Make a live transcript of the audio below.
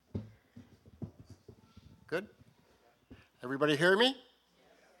Good? Everybody hear me?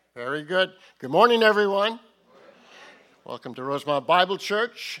 Very good. Good morning, everyone. Welcome to Rosemount Bible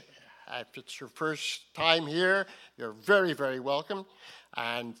Church. If it's your first time here, you're very, very welcome.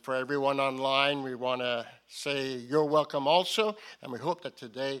 And for everyone online, we want to say you're welcome also. And we hope that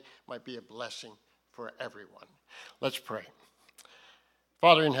today might be a blessing for everyone. Let's pray.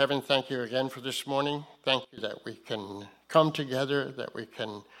 Father in heaven, thank you again for this morning. Thank you that we can come together, that we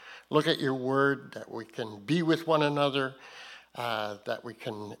can look at your word, that we can be with one another, that we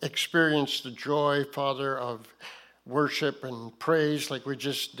can experience the joy, Father, of worship and praise like we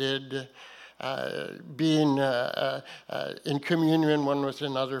just did, being in communion one with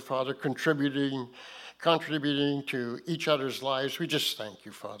another, Father, contributing to each other's lives. We just thank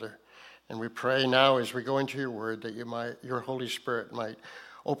you, Father. And we pray now as we go into your word that your Holy Spirit might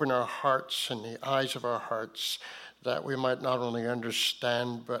open our hearts and the eyes of our hearts, that we might not only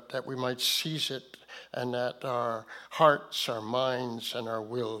understand, but that we might seize it, and that our hearts, our minds, and our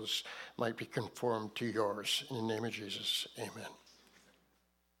wills might be conformed to yours. In the name of Jesus, amen.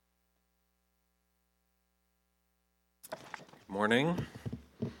 Good morning.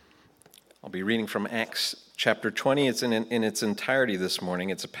 I'll be reading from Acts chapter 20. It's in its entirety this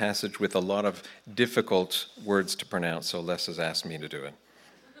morning. It's a passage with a lot of difficult words to pronounce, so Les has asked me to do it.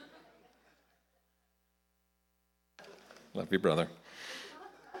 Love you, brother.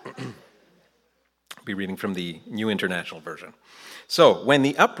 I'll be reading from the New International Version. So, when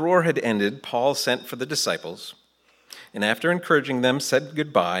the uproar had ended, Paul sent for the disciples, and after encouraging them, said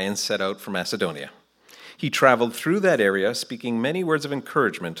goodbye and set out for Macedonia. He traveled through that area, speaking many words of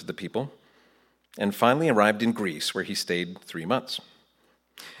encouragement to the people, and finally arrived in Greece, where he stayed 3 months.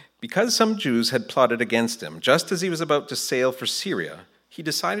 Because some Jews had plotted against him, just as he was about to sail for Syria, he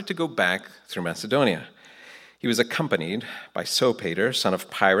decided to go back through Macedonia. He was accompanied by Sopater, son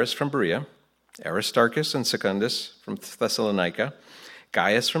of Pyrrhus from Berea, Aristarchus and Secundus from Thessalonica,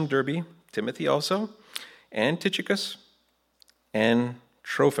 Gaius from Derbe, Timothy also, and Tychicus, and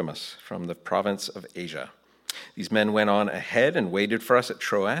Trophimus from the province of Asia. These men went on ahead and waited for us at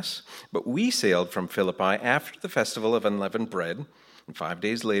Troas, but we sailed from Philippi after the festival of unleavened bread, and 5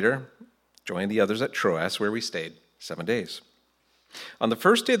 days later joined the others at Troas, where we stayed 7 days. On the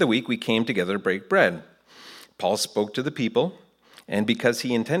first day of the week, we came together to break bread. Paul spoke to the people, and because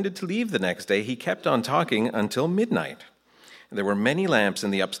he intended to leave the next day, he kept on talking until midnight. There were many lamps in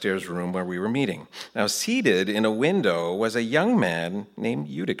the upstairs room where we were meeting. Now, seated in a window was a young man named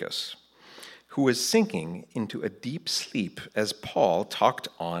Eutychus, who was sinking into a deep sleep as Paul talked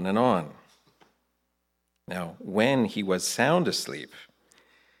on and on. Now, when he was sound asleep,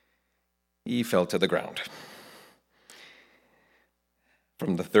 he fell to the ground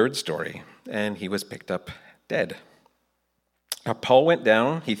from the third story, and he was picked up dead. Now, Paul went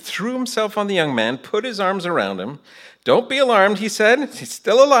down, he threw himself on the young man, put his arms around him. "Don't be alarmed," he said, "he's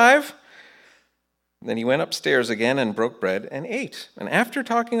still alive." Then he went upstairs again and broke bread and ate. And after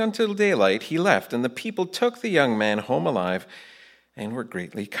talking until daylight, he left, and the people took the young man home alive and were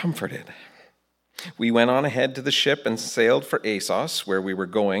greatly comforted. We went on ahead to the ship and sailed for Assos, where we were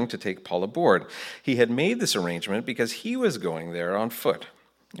going to take Paul aboard. He had made this arrangement because he was going there on foot.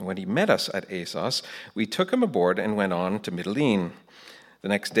 And when he met us at Assos, we took him aboard and went on to Mytilene. The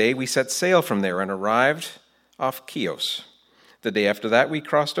next day we set sail from there and arrived off Chios. The day after that, we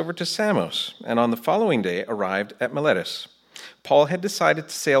crossed over to Samos, and on the following day arrived at Miletus. Paul had decided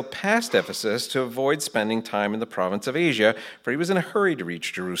to sail past Ephesus to avoid spending time in the province of Asia, for he was in a hurry to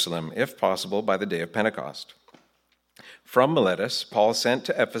reach Jerusalem, if possible, by the day of Pentecost. From Miletus, Paul sent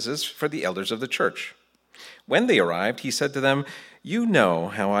to Ephesus for the elders of the church. When they arrived, he said to them, "You know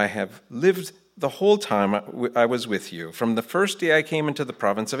how I have lived the whole time I was with you, from the first day I came into the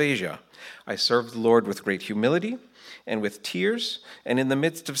province of Asia. I served the Lord with great humility and with tears, and in the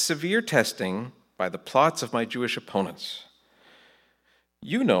midst of severe testing by the plots of my Jewish opponents.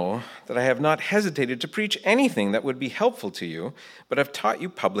 You know that I have not hesitated to preach anything that would be helpful to you, but have taught you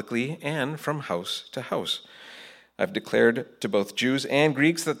publicly and from house to house. I've declared to both Jews and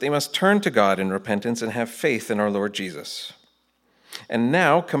Greeks that they must turn to God in repentance and have faith in our Lord Jesus. And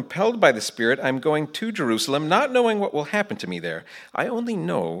now, compelled by the Spirit, I'm going to Jerusalem, not knowing what will happen to me there. I only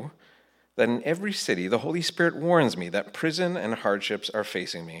know that in every city the Holy Spirit warns me that prison and hardships are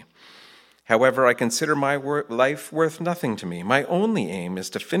facing me. However, I consider my life worth nothing to me. My only aim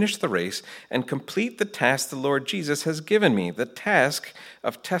is to finish the race and complete the task the Lord Jesus has given me, the task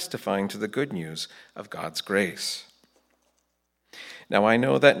of testifying to the good news of God's grace. Now I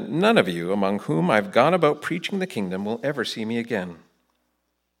know that none of you among whom I've gone about preaching the kingdom will ever see me again.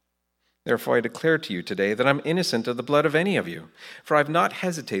 Therefore I declare to you today that I'm innocent of the blood of any of you, for I have not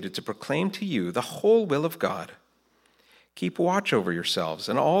hesitated to proclaim to you the whole will of God. Keep watch over yourselves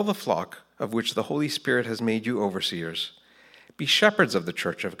and all the flock of which the Holy Spirit has made you overseers. Be shepherds of the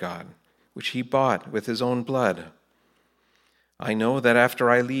church of God, which he bought with his own blood. I know that after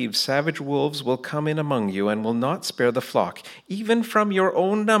I leave, savage wolves will come in among you and will not spare the flock. Even from your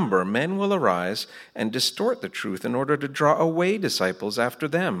own number, men will arise and distort the truth in order to draw away disciples after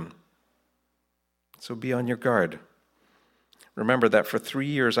them. So be on your guard. Remember that for 3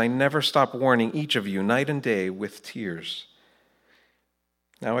 years I never stopped warning each of you night and day with tears.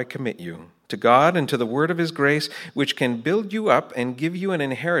 Now I commit you to God and to the word of his grace, which can build you up and give you an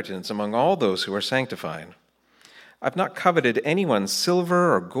inheritance among all those who are sanctified. I've not coveted anyone's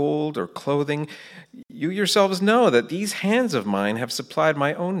silver or gold or clothing. You yourselves know that these hands of mine have supplied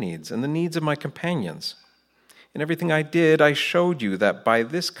my own needs and the needs of my companions. In everything I did, I showed you that by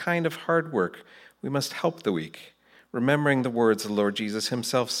this kind of hard work we must help the weak, remembering the words the Lord Jesus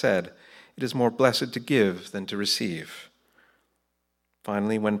himself said, "It is more blessed to give than to receive."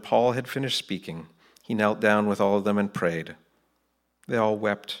 Finally, when Paul had finished speaking, he knelt down with all of them and prayed. They all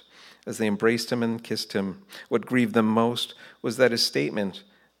wept as they embraced him and kissed him. What grieved them most was that his statement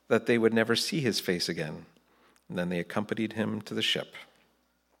that they would never see his face again. And then they accompanied him to the ship.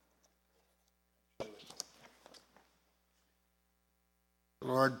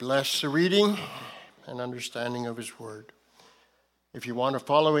 Lord, bless the reading and understanding of his word. If you want to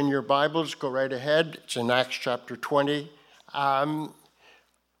follow in your Bibles, go right ahead. It's in Acts chapter 20.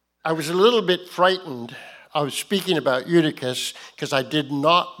 I was a little bit frightened. I was speaking about Eutychus because I did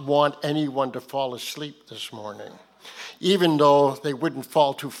not want anyone to fall asleep this morning, even though they wouldn't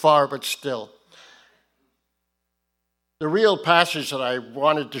fall too far, but still. The real passage that I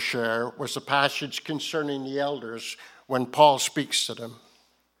wanted to share was the passage concerning the elders when Paul speaks to them.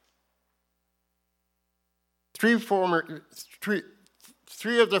 Three of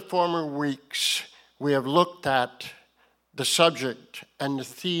the former weeks, we have looked at the subject and the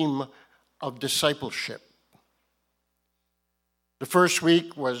theme of discipleship. The first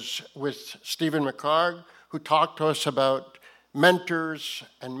week was with Stephen McCarg, who talked to us about mentors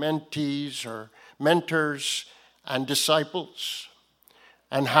and mentees, or mentors and disciples,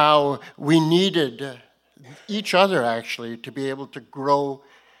 and how we needed each other, actually, to be able to grow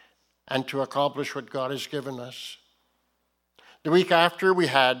and to accomplish what God has given us. The week after, we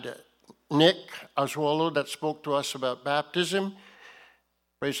had Nick Oswolo that spoke to us about baptism.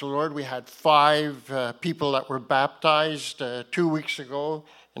 Praise the Lord, we had 5 people that were baptized 2 weeks ago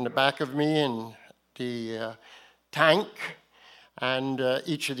in the back of me in the tank. And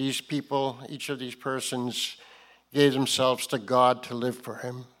each of these people, each of these persons gave themselves to God to live for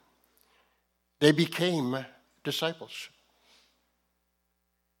him. They became disciples.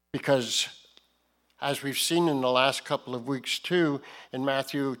 Because as we've seen in the last couple of weeks too, in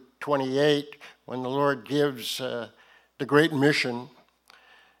Matthew 28, when the Lord gives the Great Mission,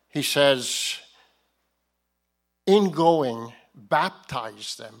 he says, in going,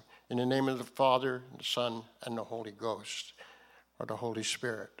 baptize them in the name of the Father, the Son, and the Holy Ghost, or the Holy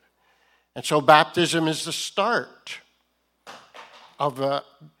Spirit. And so baptism is the start of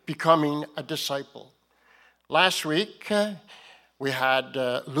becoming a disciple. Last week, we had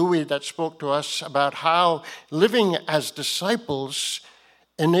Louis that spoke to us about how living as disciples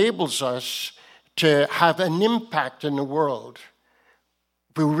enables us to have an impact in the world.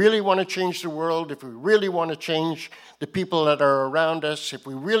 If we really want to change the world, if we really want to change the people that are around us, if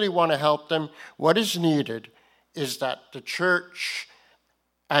we really want to help them, what is needed is that the church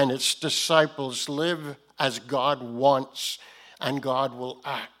and its disciples live as God wants, and God will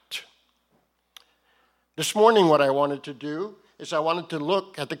act. This morning, what I wanted to do is I wanted to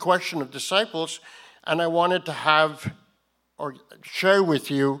look at the question of disciples, and I wanted to have or share with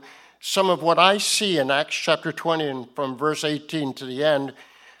you some of what I see in Acts chapter 20 and from verse 18 to the end,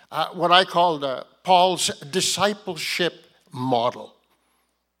 what I call Paul's discipleship model.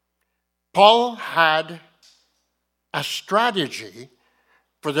 Paul had a strategy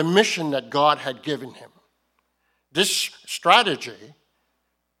for the mission that God had given him. This strategy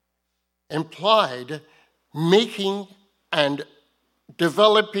implied making and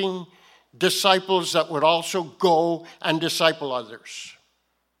developing disciples that would also go and disciple others.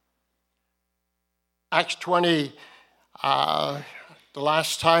 Acts 20, the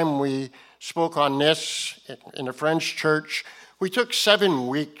last time we spoke on this in a French church, we took 7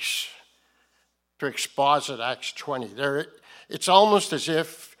 weeks to exposit Acts 20. It's almost as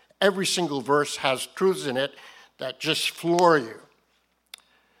if every single verse has truths in it that just floor you.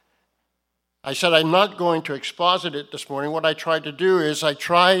 I said I'm not going to exposit it this morning. What I tried to do is I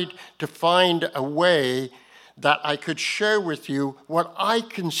tried to find a way that I could share with you what I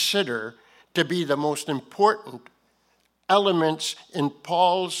consider to be the most important elements in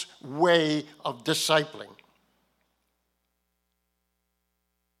Paul's way of discipling.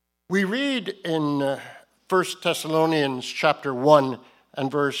 We read in 1 Thessalonians chapter 1 and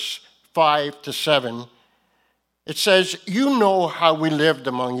verse 5 to 7, it says, "You know how we lived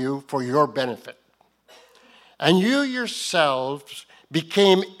among you for your benefit, and you yourselves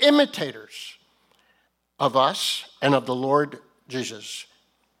became imitators of us and of the Lord Jesus.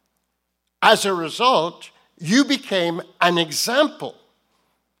 As a result, you became an example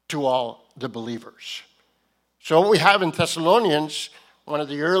to all the believers." So what we have in Thessalonians, one of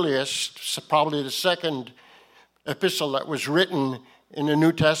the earliest, probably the second epistle that was written in the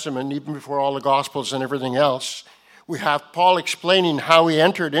New Testament, even before all the Gospels and everything else, we have Paul explaining how he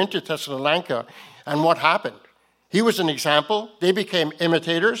entered into Thessalonica and what happened. He was an example, they became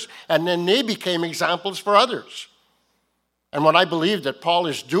imitators, and then they became examples for others. And what I believe that Paul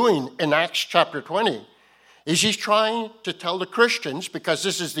is doing in Acts chapter 20 is he's trying to tell the Christians, because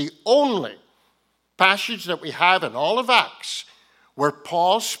this is the only passage that we have in all of Acts where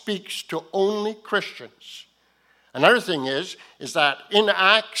Paul speaks to only Christians. Another thing is that in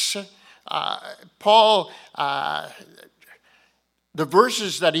Acts, Paul, the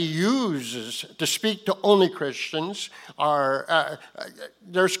verses that he uses to speak to only Christians are,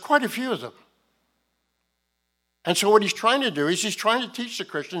 there's quite a few of them. And so what he's trying to do is he's trying to teach the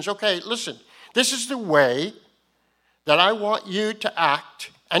Christians, okay, listen, this is the way that I want you to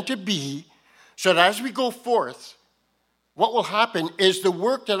act and to be, so that as we go forth, what will happen is the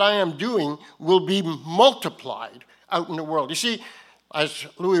work that I am doing will be multiplied out in the world. You see, as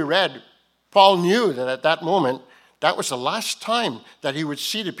Louis read, Paul knew that at that moment, that was the last time that he would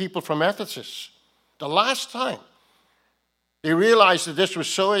see the people from Ephesus. The last time. They realized that this was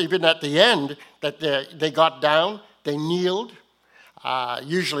so, even at the end, that they got down, they kneeled.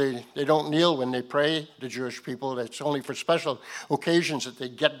 Usually they don't kneel when they pray, the Jewish people. It's only for special occasions that they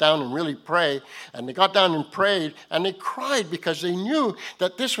get down and really pray. And they got down and prayed, and they cried because they knew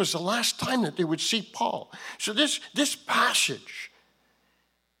that this was the last time that they would see Paul. So this passage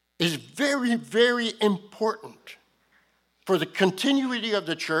is very, very important for the continuity of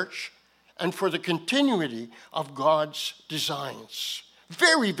the church and for the continuity of God's designs.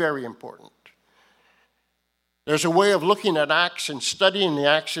 Very, very important. There's a way of looking at Acts and studying the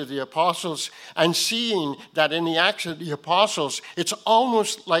Acts of the Apostles and seeing that in the Acts of the Apostles, it's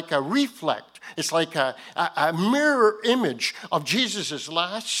almost like a reflect. It's like a mirror image of Jesus'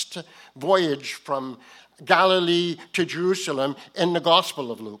 last voyage from Galilee to Jerusalem in the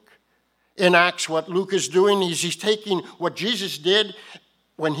Gospel of Luke. In Acts, what Luke is doing is he's taking what Jesus did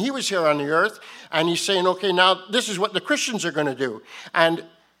when he was here on the earth, and he's saying, okay, now this is what the Christians are going to do. And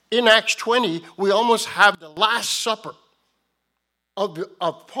in Acts 20, we almost have the Last Supper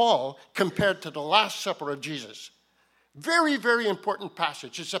of Paul compared to the Last Supper of Jesus. Very, very important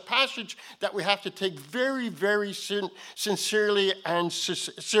passage. It's a passage that we have to take very, very sincerely and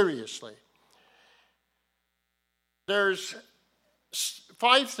seriously. There's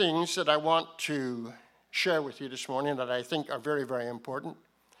 5 things that I want to share with you this morning that I think are very, very important.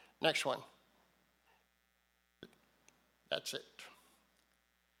 Next one. That's it.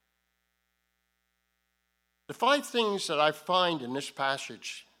 The 5 things that I find in this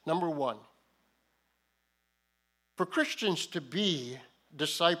passage. Number 1, for Christians to be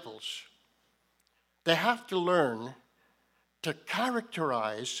disciples, they have to learn to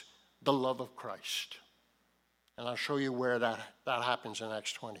characterize the love of Christ. And I'll show you where that happens in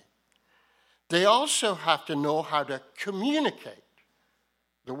Acts 20. They also have to know how to communicate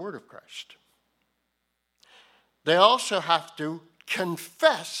the word of Christ. They also have to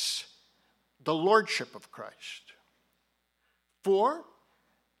confess the lordship of Christ. 4,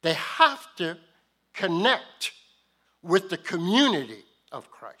 they have to connect with the community of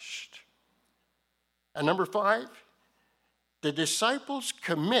Christ. And number 5, the disciples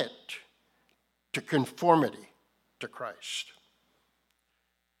commit to conformity to Christ.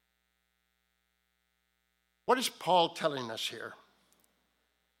 What is Paul telling us here?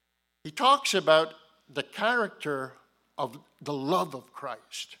 He talks about the character of the love of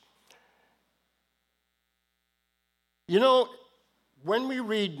Christ. You know, when we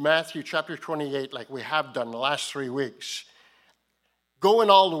read Matthew chapter 28, like we have done the last 3 weeks, go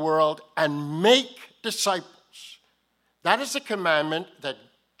in all the world and make disciples. That is the commandment that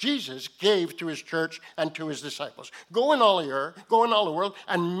Jesus gave to his church and to his disciples. Go in all the world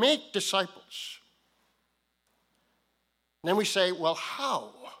and make disciples. And then we say, well,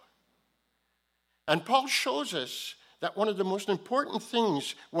 how? And Paul shows us that one of the most important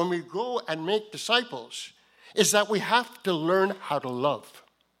things when we go and make disciples is that we have to learn how to love.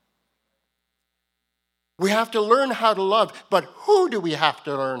 We have to learn how to love. But who do we have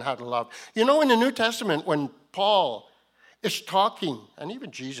to learn how to love? You know, in the New Testament, when Paul is talking, and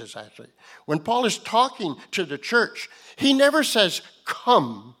even Jesus actually, when Paul is talking to the church, he never says,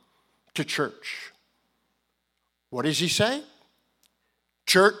 come to church. What does he say?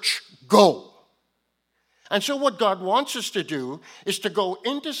 Church, go. And so what God wants us to do is to go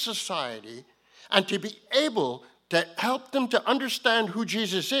into society and to be able to help them to understand who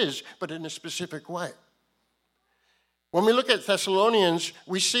Jesus is, but in a specific way. When we look at Thessalonians,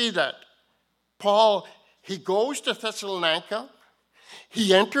 we see that Paul, he goes to Thessalonica,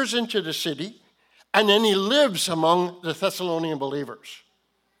 he enters into the city, and then he lives among the Thessalonian believers.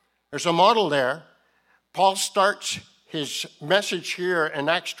 There's a model there. Paul starts his message here in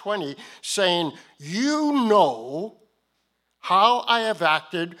Acts 20 saying, you know how I have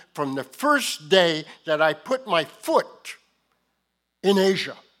acted from the first day that I put my foot in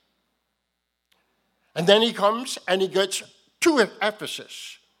Asia. And then he comes and he gets to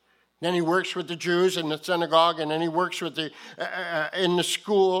Ephesus. Then he works with the Jews in the synagogue, and then he works with in the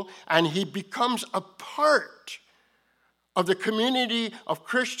school, and he becomes a part of the community of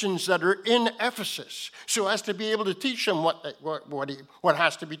Christians that are in Ephesus, so as to be able to teach them what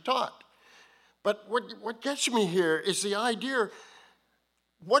has to be taught. But what gets me here is the idea,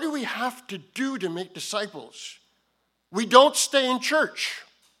 what do we have to do to make disciples? We don't stay in church.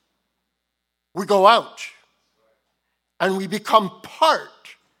 We go out, and we become part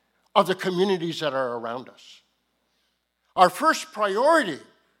of the communities that are around us. Our first priority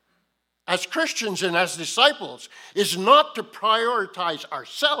as Christians and as disciples is not to prioritize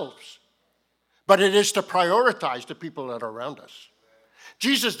ourselves, but it is to prioritize the people that are around us.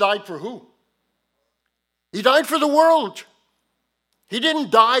 Jesus died for who? He died for the world. He didn't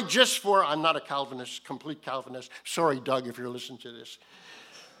die just for, I'm not a Calvinist, complete Calvinist. Sorry, Doug, if you're listening to this.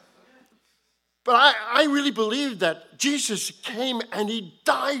 But I really believe that Jesus came and he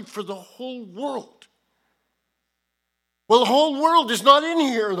died for the whole world. Well, the whole world is not in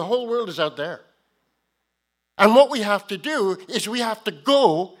here. The whole world is out there. And what we have to do is we have to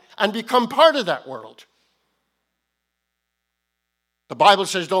go and become part of that world. The Bible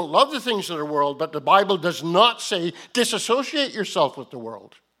says don't love the things of the world, but the Bible does not say disassociate yourself with the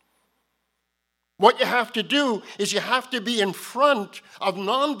world. What you have to do is you have to be in front of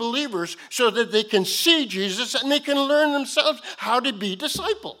non-believers so that they can see Jesus and they can learn themselves how to be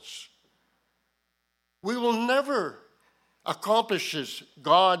disciples. We will never accomplish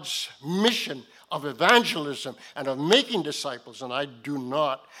God's mission of evangelism and of making disciples, and I do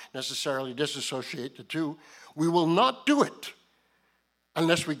not necessarily disassociate the two. We will not do it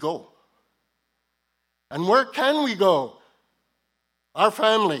unless we go. And where can we go? Our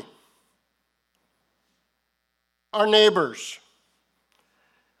family. Our neighbors,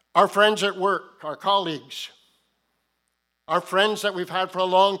 our friends at work, our colleagues, our friends that we've had for a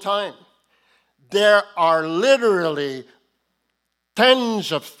long time. There are literally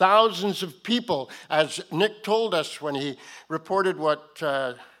tens of thousands of people, as Nick told us when he reported what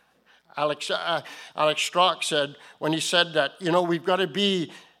Alex Strock said, when he said that, we've got to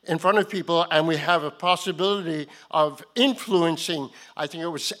be in front of people, and we have a possibility of influencing, I think it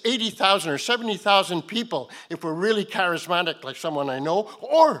was 80,000 or 70,000 people if we're really charismatic, like someone I know,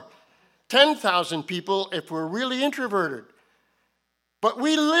 or 10,000 people if we're really introverted. But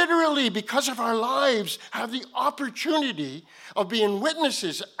we literally, because of our lives, have the opportunity of being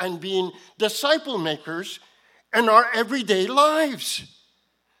witnesses and being disciple makers in our everyday lives.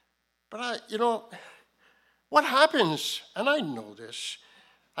 But what happens, and I know this,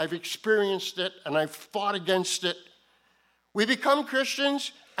 I've experienced it, and I've fought against it. We become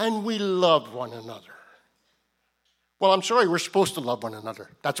Christians, and we love one another. Well, I'm sorry, we're supposed to love one another.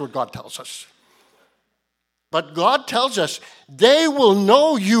 That's what God tells us. But God tells us, they will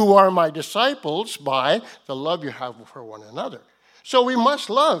know you are my disciples by the love you have for one another. So we must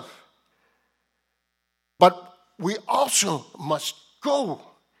love. But we also must go.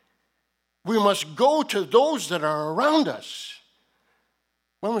 We must go to those that are around us.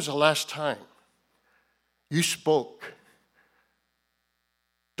 When was the last time you spoke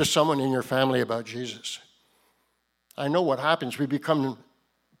to someone in your family about Jesus? I know what happens. We become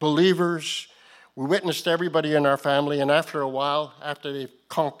believers. We witness to everybody in our family, and after a while, after they've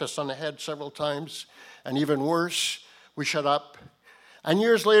conked us on the head several times, and even worse, we shut up. And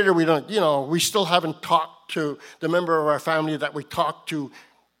years later, we still haven't talked to the member of our family that we talked to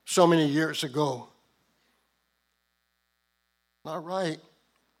so many years ago. Not right.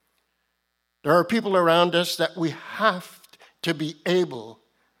 There are people around us that we have to be able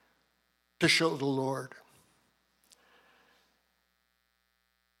to show the Lord.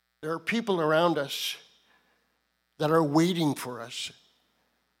 There are people around us that are waiting for us.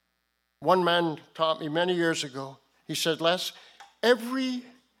 One man taught me many years ago, he said, Les, every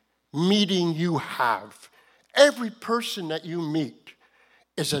meeting you have, every person that you meet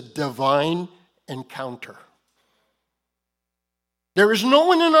is a divine encounter. There is no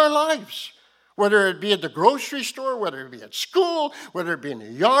one in our lives, whether it be at the grocery store, whether it be at school, whether it be in the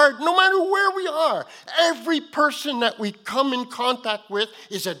yard, no matter where we are, every person that we come in contact with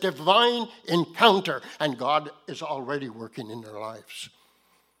is a divine encounter, and God is already working in their lives,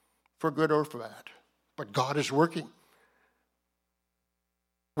 for good or for bad. But God is working.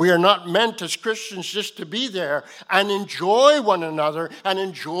 We are not meant as Christians just to be there and enjoy one another and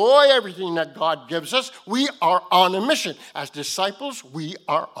enjoy everything that God gives us. We are on a mission. As disciples, we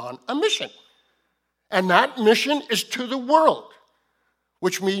are on a mission. And that mission is to the world,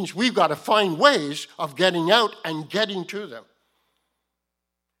 which means we've got to find ways of getting out and getting to them.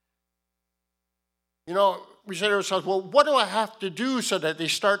 You know, we say to ourselves, well, what do I have to do so that they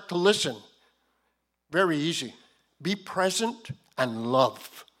start to listen? Very easy. Be present and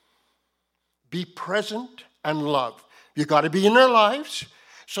love. Be present and love. You've got to be in their lives.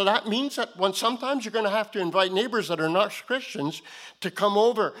 So that means that sometimes you're going to have to invite neighbors that are not Christians to come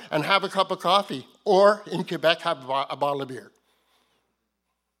over and have a cup of coffee, or in Quebec, have a bottle of beer.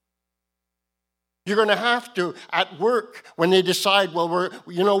 You're going to have to, at work, when they decide, well,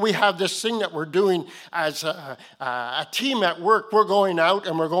 we have this thing that we're doing as a team at work. We're going out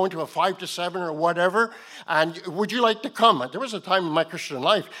and we're going to a 5 to 7 or whatever. And would you like to come? There was a time in my Christian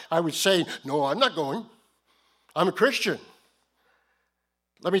life I would say, no, I'm not going. I'm a Christian.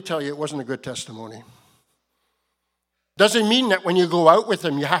 Let me tell you, it wasn't a good testimony. Doesn't mean that when you go out with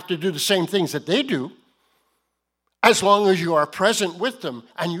them, you have to do the same things that they do, as long as you are present with them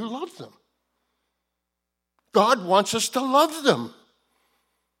and you love them. God wants us to love them.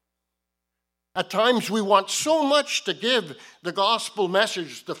 At times we want so much to give the gospel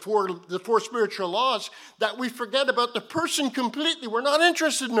message, the four spiritual laws, that we forget about the person completely. We're not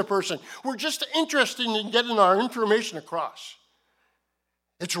interested in the person. We're just interested in getting our information across.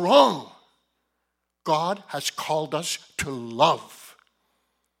 It's wrong. God has called us to love.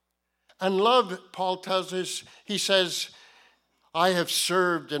 And love, Paul tells us, he says, I have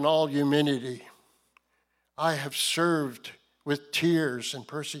served in all humility. I have served with tears and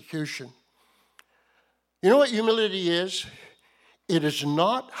persecution. You know what humility is? It is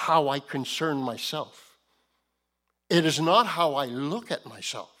not how I concern myself. It is not how I look at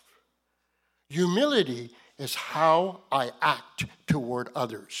myself. Humility is how I act toward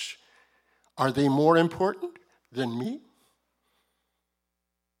others. Are they more important than me?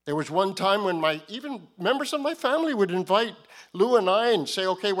 There was one time when even members of my family would invite Lou and I and say,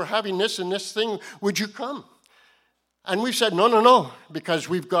 okay, we're having this and this thing, would you come? And we said, no, because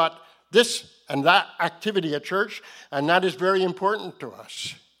we've got this and that activity at church, and that is very important to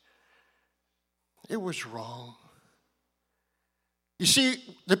us. It was wrong. You see,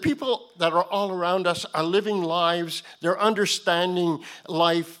 the people that are all around us are living lives. They're understanding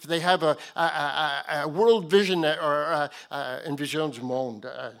life. They have a world vision or une vision du monde,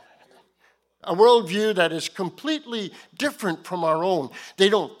 a worldview that is completely different from our own. They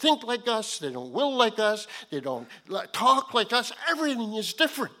don't think like us. They don't will like us. They don't talk like us. Everything is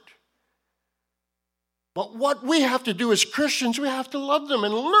different. But what we have to do as Christians, we have to love them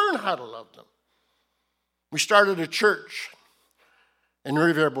and learn how to love them. We started a church in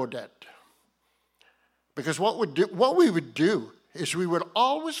Rivière-Baudette. Because what we would do is we would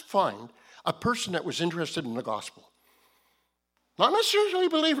always find a person that was interested in the gospel. Not necessarily a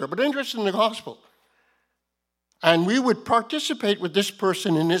believer, but interested in the gospel. And we would participate with this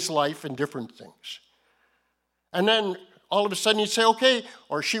person in his life in different things. And then all of a sudden he'd say, okay,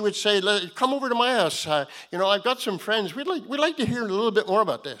 or she would say, come over to my house. I've got some friends. We'd like to hear a little bit more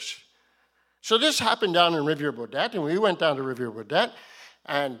about this. So this happened down in Rivière-Baudette, and we went down to Rivière-Baudette,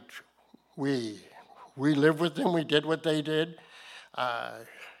 and we lived with them. We did what they did.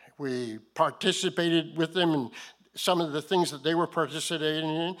 We participated with them in some of the things that they were participating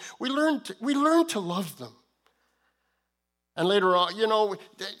in. We learned to love them. And later on,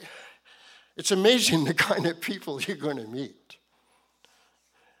 it's amazing the kind of people you're going to meet.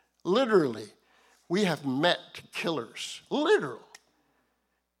 Literally, we have met killers.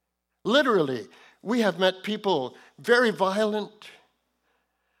 Literally, we have met people very violent.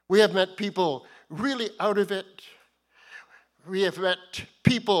 We have met people really out of it. We have met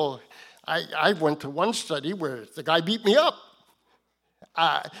people, I went to one study where the guy beat me up.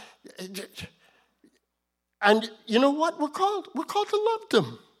 Uh, and you know what we're called? We're called to love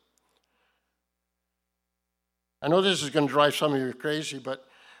them. I know this is going to drive some of you crazy, but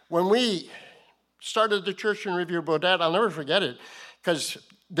when we started the church in Rivière-Baudette, I'll never forget it, because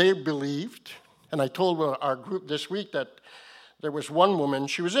they believed, and I told our group this week that there was one woman,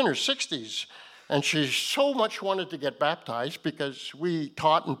 she was in her 60s, and she so much wanted to get baptized because we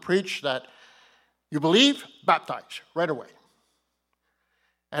taught and preached that you believe, baptize right away.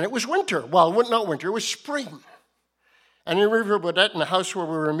 And it was winter. Well, not winter, it was spring. And in Rivière-Baudette, in the house where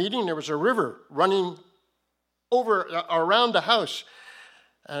we were meeting, there was a river running over around the house.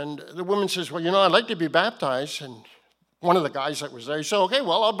 And the woman says, well, I'd like to be baptized. And one of the guys that was there, he said, okay,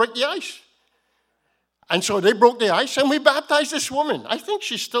 well, I'll break the ice. And so they broke the ice, and we baptized this woman. I think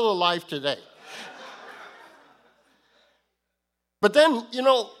she's still alive today. But then,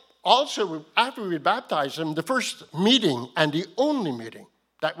 also, after we baptized them, the first meeting and the only meeting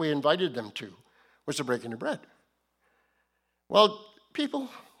that we invited them to was the breaking of bread. Well, people,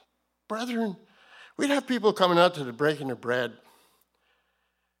 brethren, we'd have people coming out to the breaking of bread,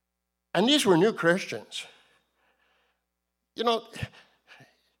 and these were new Christians.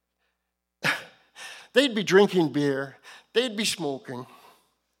 They'd be drinking beer, they'd be smoking,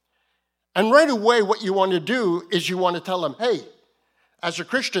 and right away what you want to do is you want to tell them, hey, as a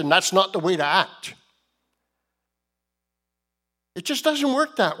Christian, that's not the way to act. It just doesn't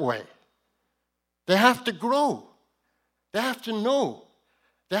work that way. They have to grow. They have to know.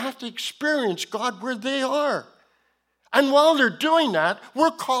 They have to experience God where they are. And while they're doing that,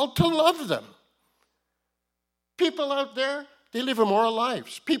 we're called to love them. People out there, they live immoral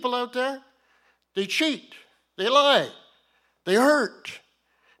lives. People out there, they cheat, they lie, they hurt.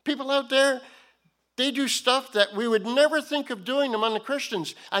 People out there, they do stuff that we would never think of doing among the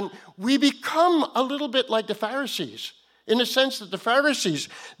Christians. And we become a little bit like the Pharisees, in the sense that the Pharisees,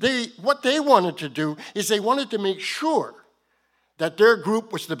 what they wanted to do is they wanted to make sure that their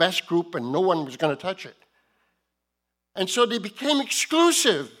group was the best group and no one was going to touch it. And so they became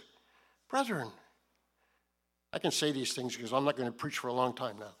exclusive. Brethren, I can say these things because I'm not going to preach for a long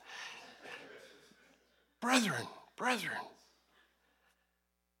time now. Brethren,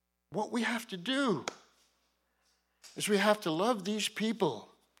 what we have to do is we have to love these people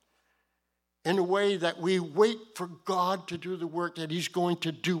in a way that we wait for God to do the work that he's going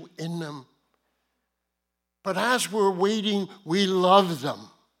to do in them. But as we're waiting, we love them.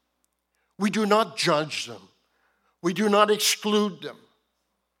 We do not judge them. We do not exclude them.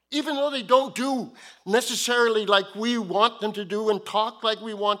 Even though they don't do necessarily like we want them to do and talk like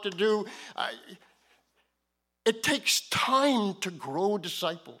we want to do, it takes time to grow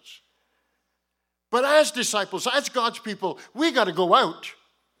disciples. But as disciples, as God's people, we got to go out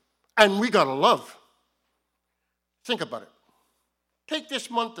and we got to love. Think about it. Take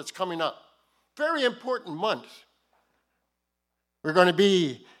this month that's coming up. Very important month. We're going to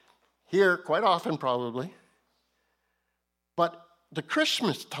be here quite often, probably. But the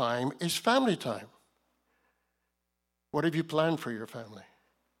Christmas time is family time. What have you planned for your family?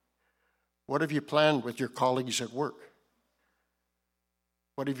 What have you planned with your colleagues at work?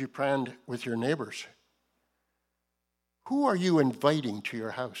 What have you planned with your neighbors? Who are you inviting to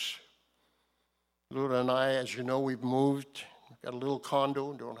your house? Lula and I, as you know, we've moved. We've got a little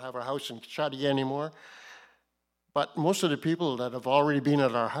condo. Don't have our house in Châtillon anymore. But most of the people that have already been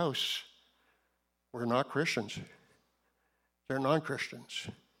at our house were not Christians. They're non-Christians.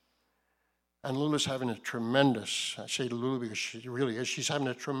 And Lula's having a tremendous, I say Lula because she really is, she's having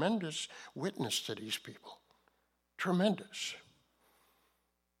a tremendous witness to these people. Tremendous.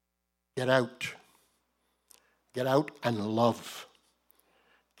 Get out. Get out and love.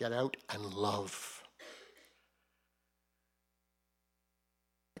 Get out and love.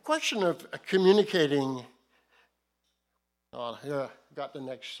 The question of communicating, here, got the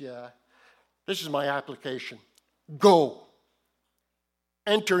next, this is my application. Go.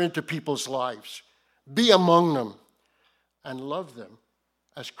 Enter into people's lives. Be among them. And love them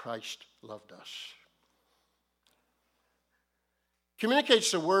as Christ loved us. Communicates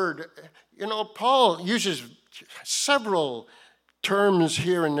the word. Paul uses several terms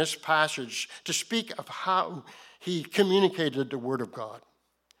here in this passage to speak of how he communicated the word of God.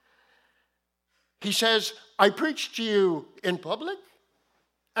 He says, I preached to you in public,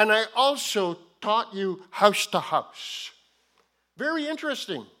 and I also taught you house to house. Very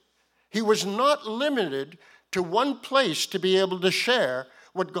interesting. He was not limited to one place to be able to share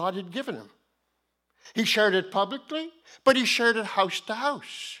what God had given him. He shared it publicly, but he shared it house to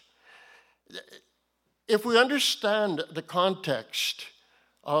house. If we understand the context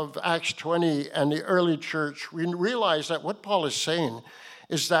of Acts 20 and the early church, we realize that what Paul is saying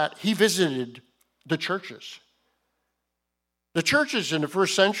is that he visited the churches. The churches in the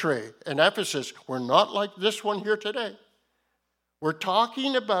first century in Ephesus were not like this one here today. We're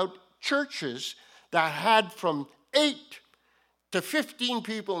talking about churches that had from 8 to 15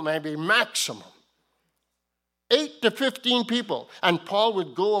 people, maybe maximum. 8 to 15 people. And Paul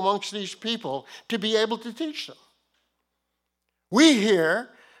would go amongst these people to be able to teach them.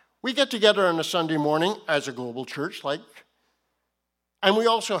 We get together on a Sunday morning as a global church, and we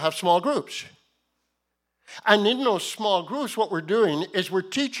also have small groups. And in those small groups, what we're doing is we're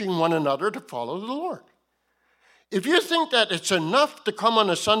teaching one another to follow the Lord. If you think that it's enough to come on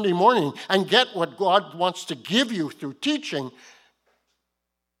a Sunday morning and get what God wants to give you through teaching,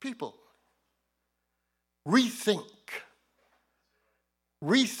 people, rethink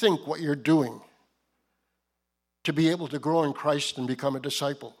what you're doing to be able to grow in Christ and become a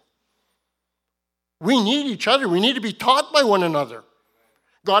disciple. We need each other. We need to be taught by one another.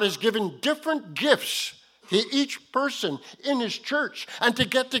 God has given different gifts to each person in his church. And to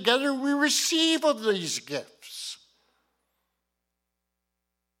get together, we receive of these gifts.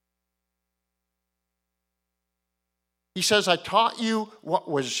 He says, I taught you what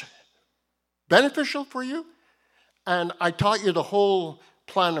was beneficial for you, and I taught you the whole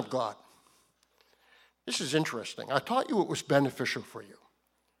plan of God. This is interesting. I taught you what was beneficial for you.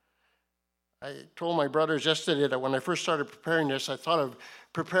 I told my brothers yesterday that when I first started preparing this, I thought of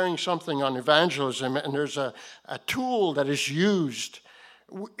preparing something on evangelism, and there's a tool that is used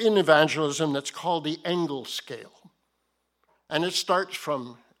in evangelism that's called the Engel scale. And it starts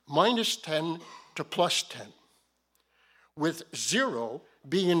from -10 to +10, with 0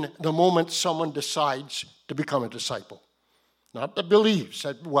 being the moment someone decides to become a disciple. Not that believes,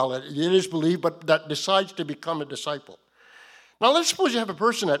 it is believed, but that decides to become a disciple. Now let's suppose you have a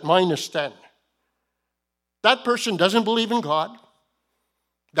person at -10. That person doesn't believe in God.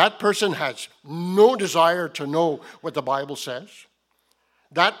 That person has no desire to know what the Bible says.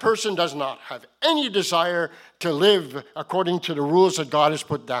 That person does not have any desire to live according to the rules that God has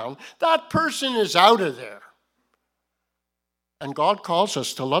put down. That person is out of there. And God calls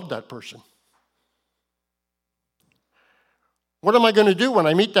us to love that person. What am I going to do when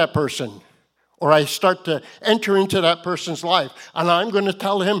I meet that person? Or I start to enter into that person's life, and I'm going to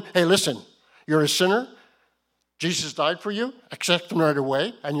tell him, hey, listen, you're a sinner. Jesus died for you. Accept him right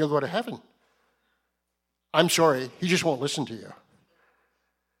away, and you'll go to heaven. I'm sorry, he just won't listen to you.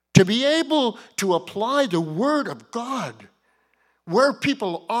 To be able to apply the Word of God where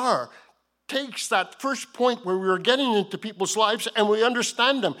people are takes that first point where we're getting into people's lives and we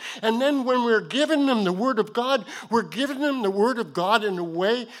understand them. And then when we're giving them the Word of God, we're giving them the Word of God in a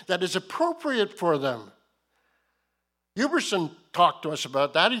way that is appropriate for them. Huberson talked to us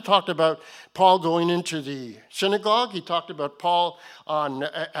about that. He talked about Paul going into the synagogue. He talked about Paul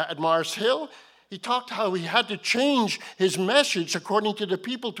at Mars Hill. He talked how he had to change his message according to the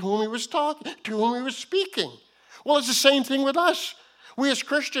people to whom he was talking, to whom he was speaking. Well, it's the same thing with us. We as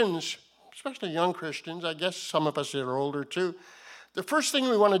Christians, especially young Christians, I guess some of us that are older too, the first thing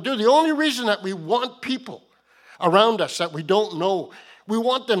we want to do, the only reason that we want people around us that we don't know, we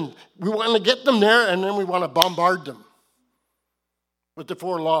want to get them there, and then we want to bombard them with the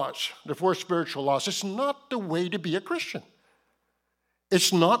 4 laws, the 4 spiritual laws. It's not the way to be a Christian.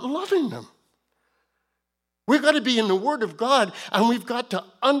 It's not loving them. We've got to be in the Word of God, and we've got to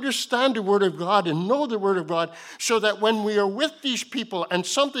understand the Word of God and know the Word of God so that when we are with these people and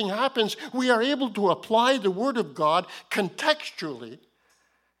something happens, we are able to apply the Word of God contextually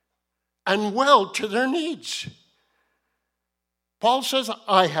and well to their needs. Paul says,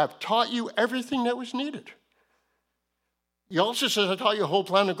 I have taught you everything that was needed. He also says, I taught you the whole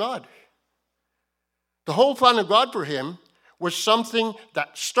plan of God. The whole plan of God for him was something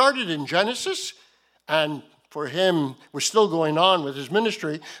that started in Genesis and for him was still going on with his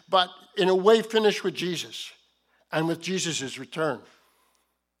ministry, but in a way finished with Jesus and with Jesus' return.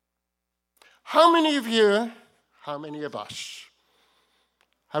 How many of you, how many of us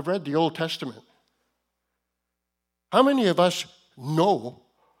have read the Old Testament? How many of us know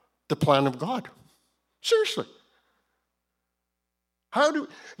the plan of God? Seriously. Do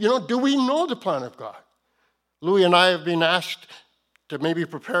we know the plan of God? Louis and I have been asked to maybe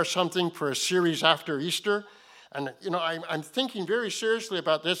prepare something for a series after Easter. And, I'm thinking very seriously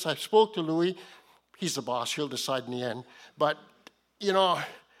about this. I spoke to Louis. He's the boss. He'll decide in the end. But,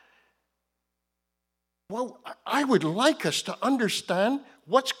 I would like us to understand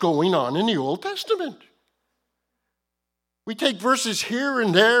what's going on in the Old Testament. We take verses here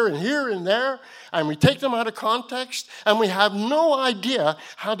and there and here and there, and we take them out of context, and we have no idea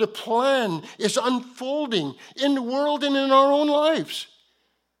how the plan is unfolding in the world and in our own lives.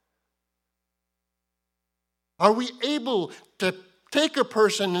 Are we able to take a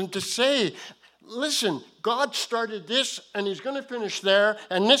person and to say, listen, God started this, and he's going to finish there,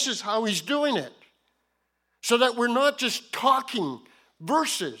 and this is how he's doing it? So that we're not just talking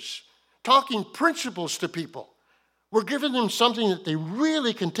verses, talking principles to people. We're giving them something that they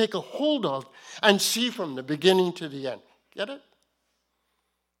really can take a hold of and see from the beginning to the end. Get it?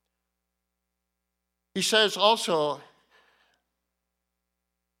 He says also,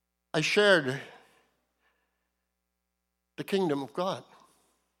 I shared the kingdom of God.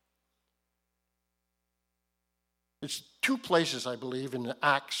 It's two places, I believe, in the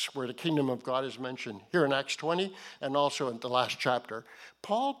Acts where the kingdom of God is mentioned. Here in Acts 20 and also in the last chapter.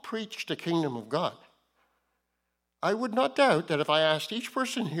 Paul preached the kingdom of God. I would not doubt that if I asked each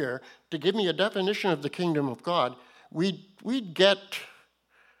person here to give me a definition of the kingdom of God, we'd get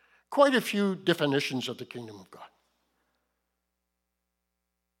quite a few definitions of the kingdom of God.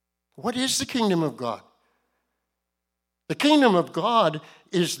 What is the kingdom of God? The kingdom of God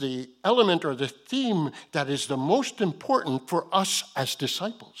is the element or the theme that is the most important for us as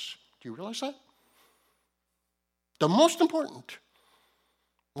disciples. Do you realize that? The most important.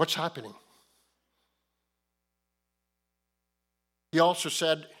 What's happening? He also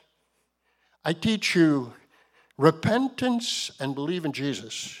said, I teach you repentance and believe in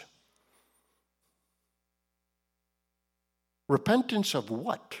Jesus. Repentance of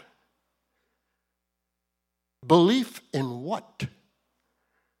what? Belief in what?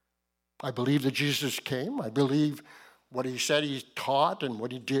 I believe that Jesus came. I believe what he said he taught and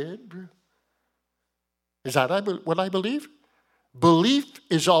what he did. Is that what I believe? Belief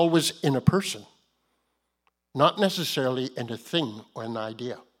is always in a person, not necessarily in a thing or an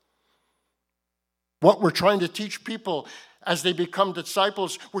idea. What we're trying to teach people as they become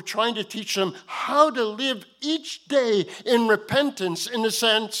disciples, we're trying to teach them how to live each day in repentance in the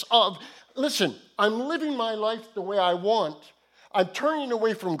sense of, listen, I'm living my life the way I want. I'm turning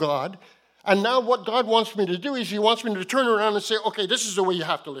away from God. And now what God wants me to do is he wants me to turn around and say, okay, this is the way you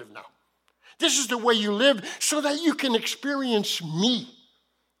have to live now. This is the way you live so that you can experience me.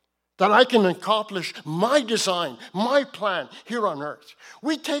 That I can accomplish my design, my plan here on earth.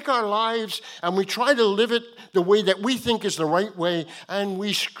 We take our lives and we try to live it the way that we think is the right way, and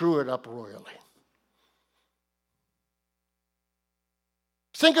we screw it up royally.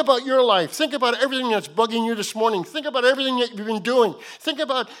 Think about your life. Think about everything that's bugging you this morning. Think about everything that you've been doing. Think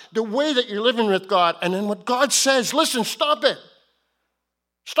about the way that you're living with God. And then what God says, listen, stop it.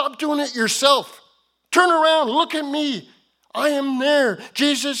 Stop doing it yourself. Turn around, look at me. I am there.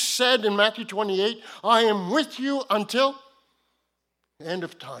 Jesus said in Matthew 28, I am with you until the end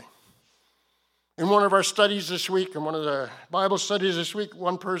of time. In one of our studies this week, in one of the Bible studies this week,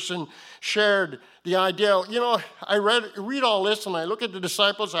 one person shared the idea, I read all this and I look at the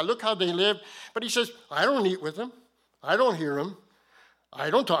disciples, I look how they live, but he says, I don't eat with him. I don't hear him. I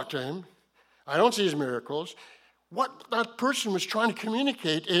don't talk to him. I don't see his miracles. What that person was trying to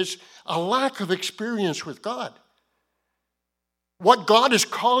communicate is a lack of experience with God. What God is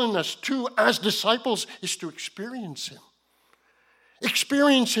calling us to as disciples is to experience him.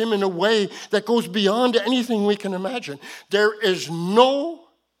 Experience him in a way that goes beyond anything we can imagine. There is no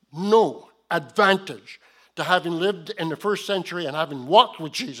advantage to having lived in the first century and having walked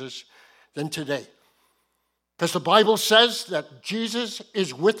with Jesus than today. Because the Bible says that Jesus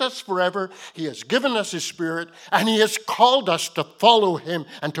is with us forever. He has given us his Spirit, and he has called us to follow him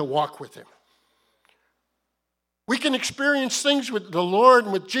and to walk with him. We can experience things with the Lord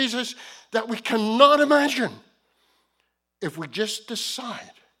and with Jesus that we cannot imagine if we just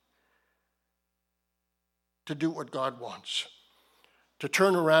decide to do what God wants, to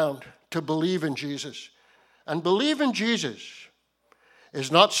turn around, to believe in Jesus. And believe in Jesus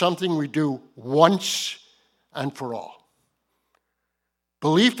is not something we do once and for all.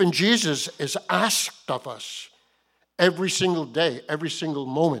 Belief in Jesus is asked of us every single day, every single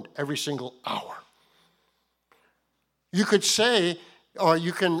moment, every single hour. You could say, or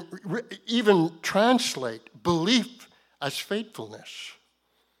you can even translate belief as faithfulness.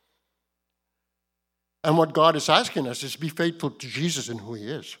 And what God is asking us is be faithful to Jesus and who he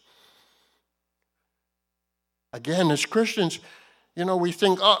is. Again, as Christians, we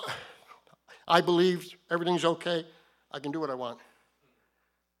think, I believe everything's okay. I can do what I want.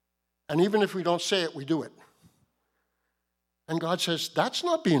 And even if we don't say it, we do it. And God says, that's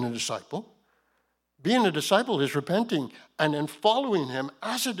not being a disciple. Being a disciple is repenting and then following him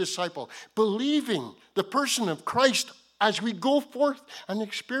as a disciple, believing the person of Christ as we go forth and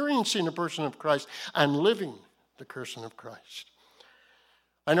experiencing the person of Christ and living the person of Christ.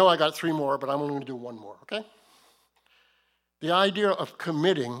 I know I got 3 more, but I'm only going to do 1 more, okay? The idea of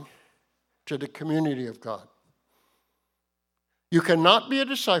committing to the community of God. You cannot be a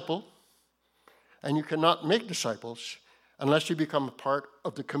disciple and you cannot make disciples unless you become a part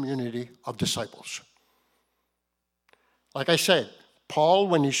of the community of disciples. Like I said, Paul,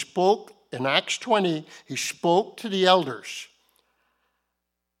 when he spoke in Acts 20, he spoke to the elders.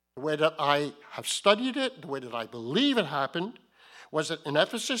 The way that I have studied it, the way that I believe it happened, was that in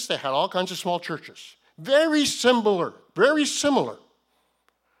Ephesus they had all kinds of small churches. Very similar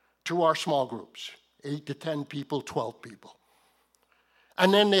to our small groups, 8 to 10 people, 12 people.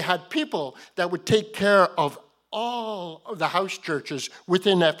 And then they had people that would take care of all of the house churches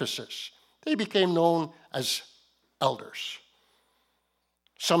within Ephesus. They became known as elders.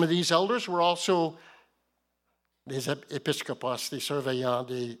 Some of these elders were also les episkopos, the surveillants,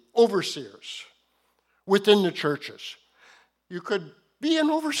 the overseers within the churches. You could be an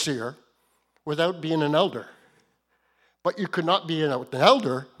overseer without being an elder, but you could not be an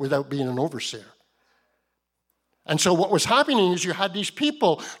elder without being an overseer. And so what was happening is you had these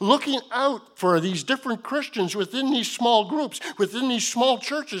people looking out for these different Christians within these small groups, within these small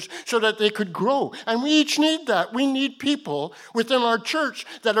churches, so that they could grow. And we each need that. We need people within our church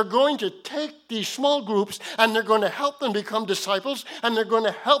that are going to take these small groups and they're going to help them become disciples and they're going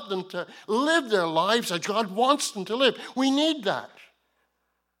to help them to live their lives as God wants them to live. We need that.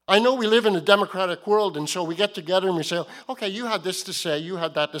 I know we live in a democratic world, and so we get together and we say, okay, you had this to say, you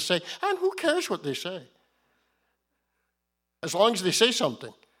had that to say, and who cares what they say? As long as they say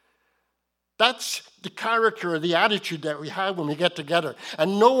something. That's the character or the attitude that we have when we get together.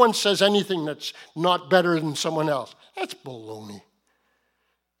 And no one says anything that's not better than someone else. That's baloney.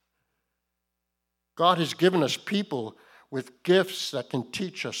 God has given us people with gifts that can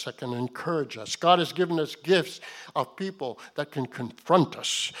teach us, that can encourage us. God has given us gifts of people that can confront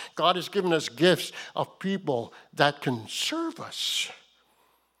us. God has given us gifts of people that can serve us.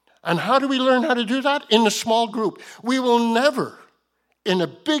 And how do we learn how to do that? In a small group. We will never, in a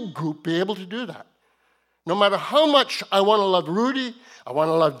big group, be able to do that. No matter how much I want to love Rudy, I want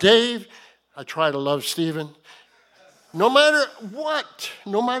to love Dave, I try to love Stephen. No matter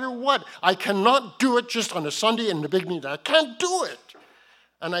what, I cannot do it just on a Sunday in the big meeting. I can't do it.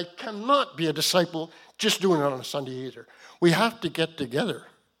 And I cannot be a disciple just doing it on a Sunday either. We have to get together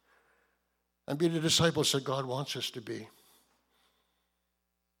and be the disciples that God wants us to be.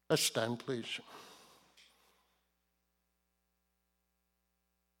 Let's stand, please.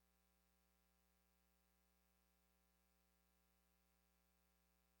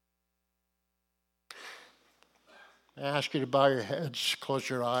 I ask you to bow your heads, close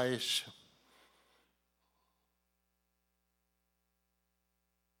your eyes.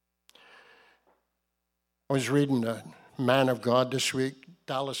 I was reading a man of God this week,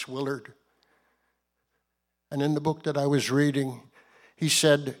 Dallas Willard. And in the book that I was reading, he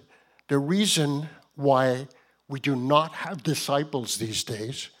said, the reason why we do not have disciples these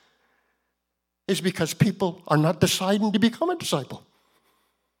days is because people are not deciding to become a disciple.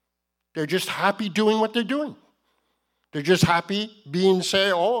 They're just happy doing what they're doing. They're just happy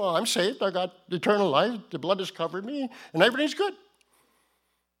saying, oh, I'm saved, I got eternal life, the blood has covered me, and everything's good.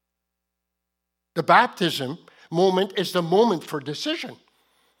 The baptism moment is the moment for decision.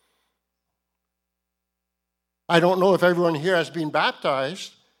 I don't know if everyone here has been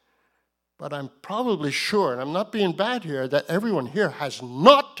baptized, but I'm probably sure, and I'm not being bad here, that everyone here has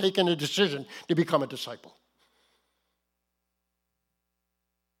not taken a decision to become a disciple.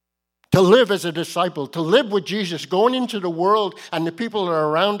 To live as a disciple, to live with Jesus, going into the world and the people that are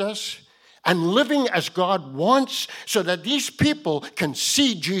around us, and living as God wants so that these people can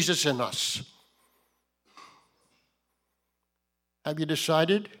see Jesus in us. Have you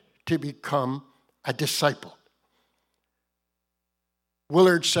decided to become a disciple?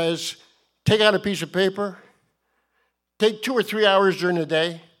 Willard says, take out a piece of paper, take 2 or 3 hours during the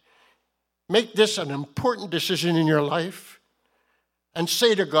day, make this an important decision in your life, and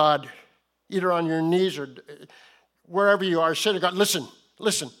say to God, either on your knees or wherever you are, say to God, listen,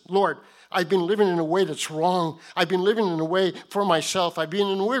 Lord, I've been living in a way that's wrong. I've been living in a way for myself. I've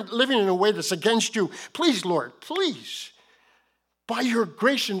been living in a way that's against you. Please, Lord, please, by your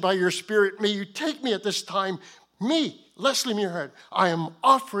grace and by your Spirit, may you take me at this time, me, Leslie Muirhead, I am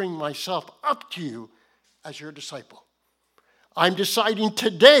offering myself up to you as your disciple. I'm deciding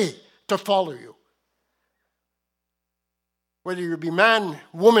today to follow you. Whether you be man,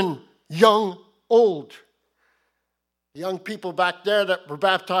 woman, young, old. The young people back there that were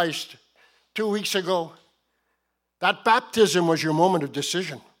baptized 2 weeks ago, That baptism was your moment of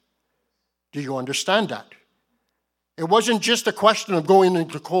decision. Do you understand that? It wasn't just a question of going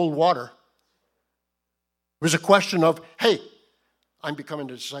into cold water. It was a question of, hey, I'm becoming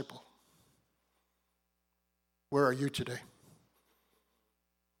a disciple. Where are you today?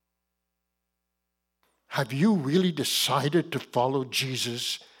 Have you really decided to follow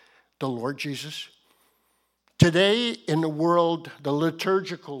Jesus, the Lord Jesus? Today in the world, the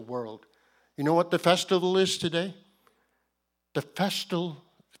liturgical world, you know what the festival is today? The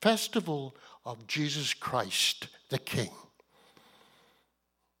festival of Jesus Christ, the King.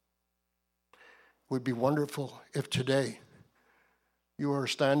 It would be wonderful if today you are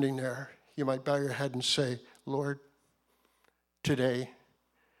standing there, you might bow your head and say, Lord, today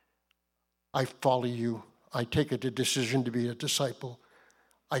I follow you. I take a decision to be a disciple.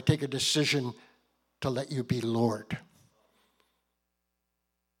 I take a decision to let you be Lord.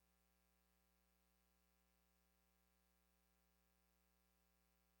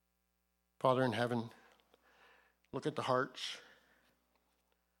 Father in heaven, look at the hearts.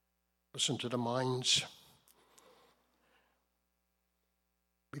 Listen to the minds.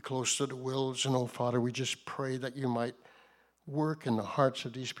 Be close to the wills. And, oh, Father, we just pray that you might work in the hearts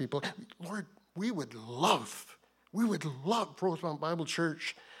of these people. Lord, we would love Rosemount Bible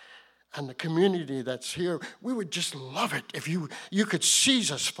Church and the community that's here. We would just love it if you could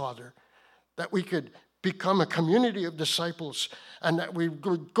seize us, Father, that we could become a community of disciples and that we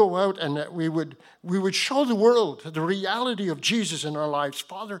would go out and that we would show the world the reality of Jesus in our lives.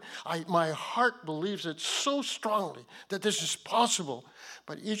 Father, my heart believes it so strongly that this is possible,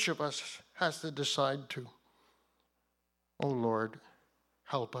 but each of us has to decide to. Oh, Lord,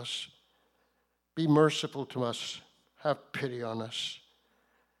 help us. Be merciful to us. Have pity on us.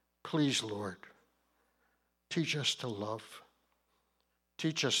 Please, Lord, teach us to love.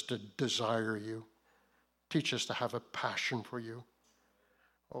 Teach us to desire you. Teach us to have a passion for you.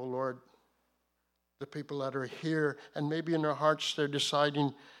 Oh, Lord, the people that are here, and maybe in their hearts they're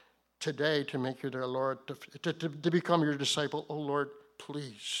deciding today to make you their Lord, to become your disciple. Oh, Lord,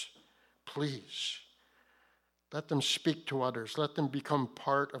 please, please. Let them speak to others. Let them become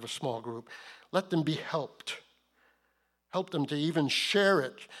part of a small group. Let them be helped. Help them to even share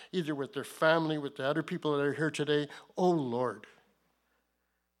it, either with their family, with the other people that are here today. Oh, Lord,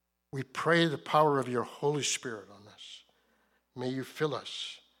 we pray the power of your Holy Spirit on us. May you fill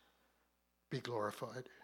us. Be glorified.